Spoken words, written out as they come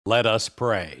Let us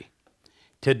pray.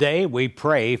 Today we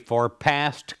pray for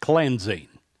past cleansing.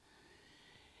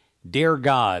 Dear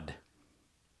God,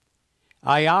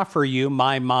 I offer you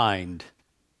my mind,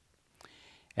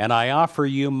 and I offer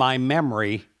you my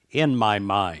memory in my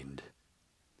mind.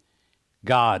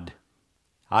 God,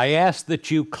 I ask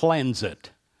that you cleanse it,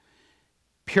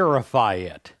 purify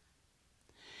it,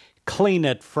 clean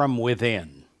it from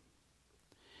within.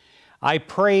 I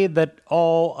pray that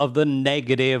all of the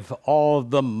negative, all of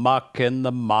the muck and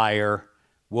the mire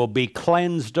will be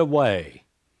cleansed away,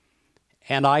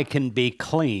 and I can be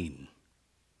clean.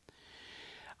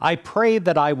 I pray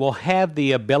that I will have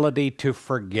the ability to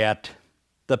forget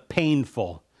the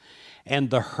painful and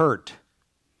the hurt.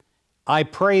 I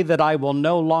pray that I will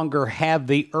no longer have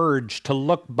the urge to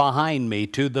look behind me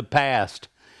to the past,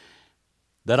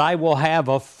 that I will have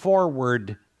a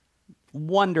forward,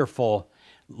 wonderful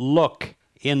look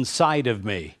inside of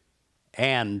me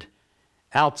and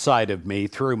outside of me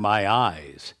through my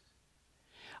eyes.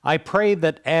 I pray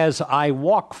that as I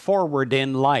walk forward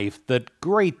in life, that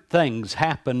great things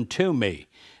happen to me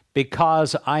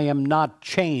because I am not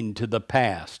chained to the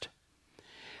past.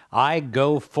 I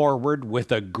go forward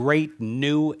with a great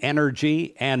new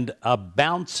energy and a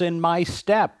bounce in my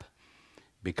step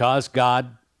because,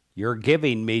 God, you're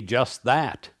giving me just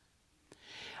that.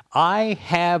 I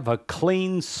have a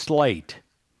clean slate.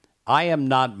 I am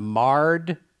not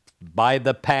marred by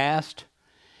the past.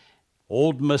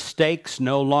 Old mistakes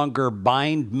no longer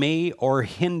bind me or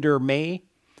hinder me.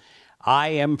 I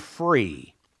am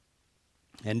free.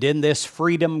 And in this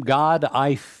freedom, God,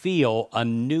 I feel a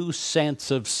new sense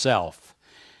of self,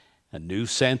 a new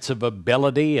sense of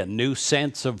ability, a new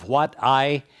sense of what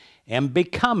I am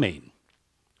becoming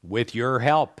with your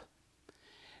help.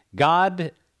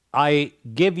 God, I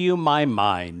give you my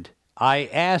mind. I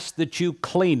ask that you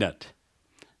clean it,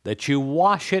 that you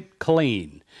wash it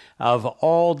clean of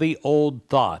all the old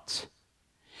thoughts.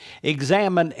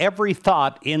 Examine every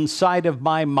thought inside of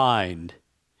my mind.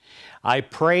 I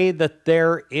pray that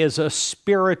there is a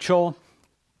spiritual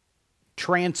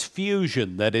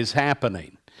transfusion that is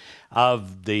happening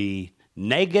of the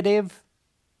negative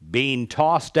being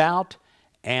tossed out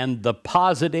and the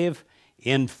positive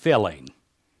infilling.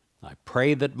 I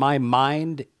pray that my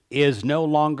mind is no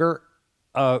longer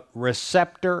a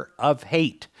receptor of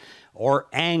hate or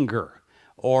anger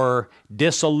or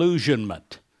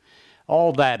disillusionment.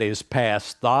 All that is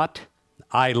past thought.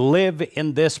 I live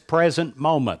in this present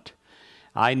moment.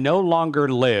 I no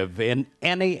longer live in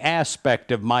any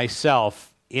aspect of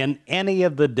myself in any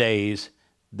of the days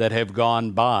that have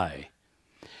gone by.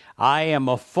 I am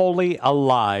a fully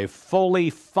alive, fully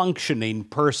functioning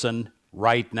person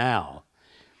right now.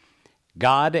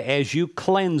 God, as you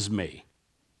cleanse me,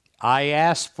 I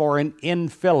ask for an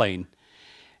infilling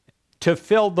to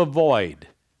fill the void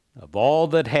of all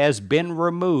that has been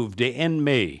removed in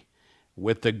me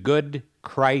with the good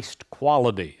Christ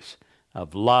qualities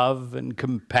of love and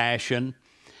compassion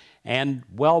and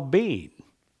well-being.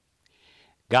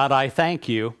 God, I thank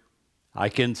you. I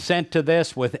consent to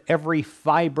this with every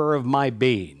fiber of my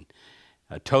being,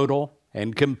 a total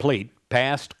and complete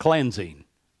past cleansing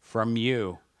from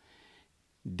you.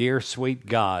 Dear sweet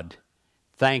God,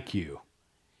 thank you.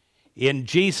 In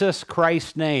Jesus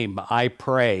Christ's name I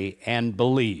pray and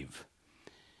believe.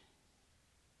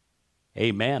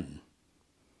 Amen.